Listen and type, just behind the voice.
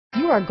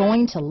are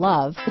going to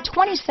love the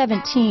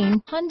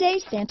 2017 Hyundai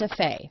Santa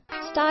Fe.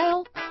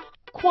 Style,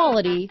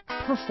 quality,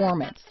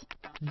 performance,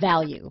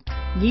 value.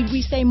 Need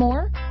we say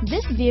more?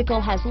 This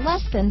vehicle has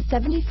less than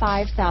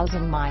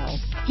 75,000 miles.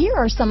 Here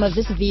are some of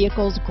this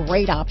vehicle's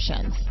great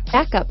options: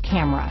 backup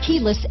camera,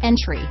 keyless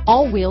entry,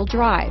 all-wheel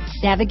drive,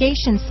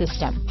 navigation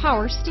system,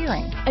 power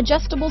steering,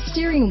 adjustable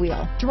steering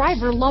wheel,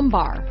 driver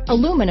lumbar,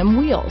 aluminum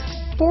wheels,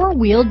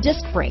 four-wheel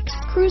disc brakes,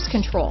 cruise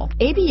control,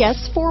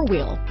 ABS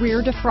four-wheel,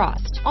 rear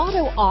defrost,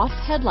 auto-off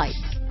headlights,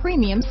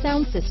 premium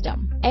sound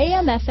system,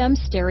 AM/FM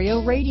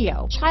stereo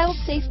radio, child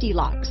safety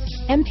locks,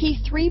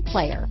 MP3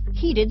 player,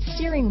 heated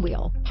steering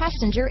wheel,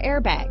 passenger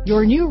airbag.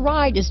 Your new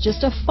ride is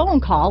just a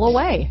phone call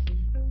away.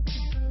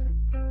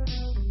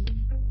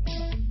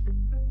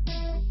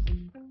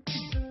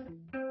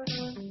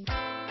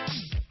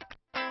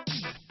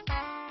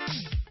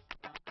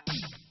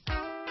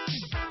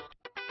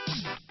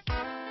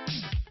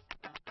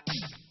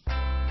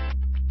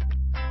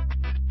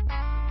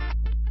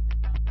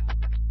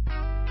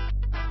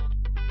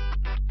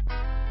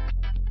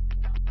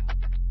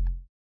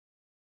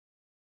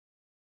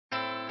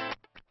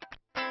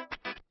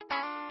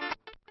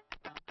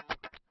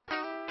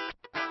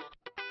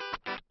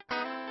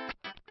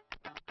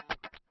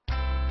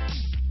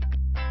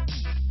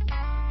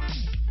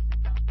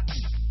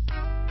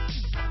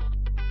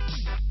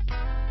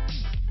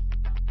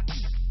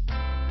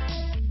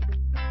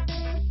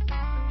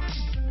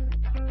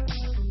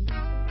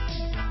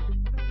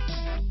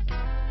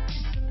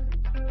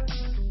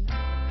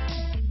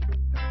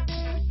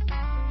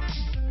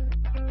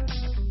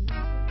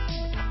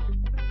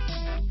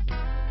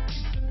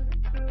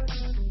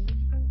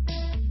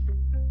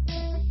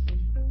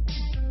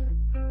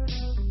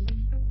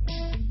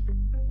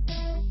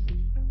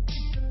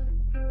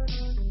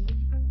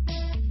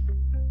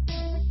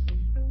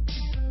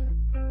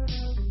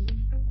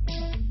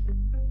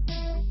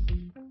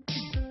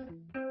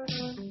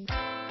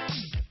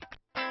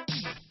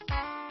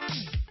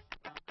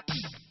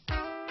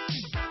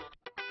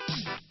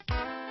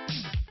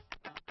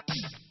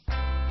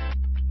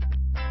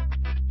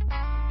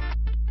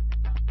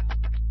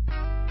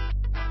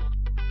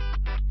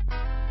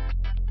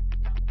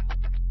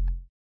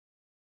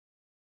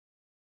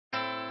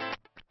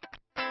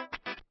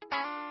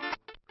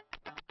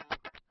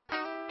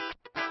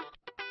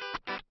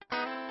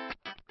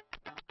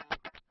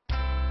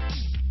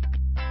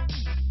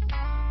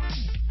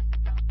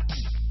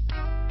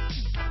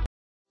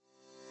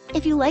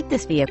 If you like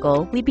this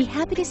vehicle, we'd be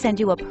happy to send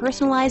you a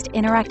personalized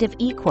interactive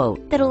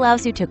e-quote that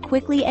allows you to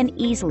quickly and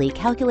easily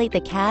calculate the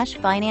cash,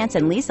 finance,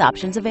 and lease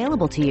options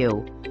available to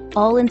you.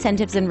 All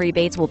incentives and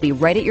rebates will be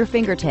right at your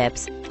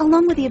fingertips,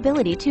 along with the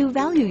ability to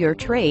value your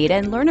trade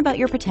and learn about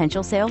your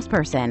potential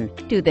salesperson.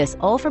 Do this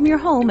all from your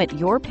home at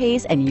your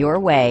pace and your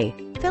way.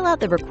 Fill out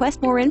the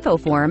Request More Info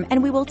form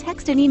and we will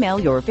text and email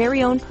your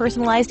very own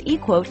personalized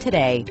e-quote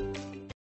today.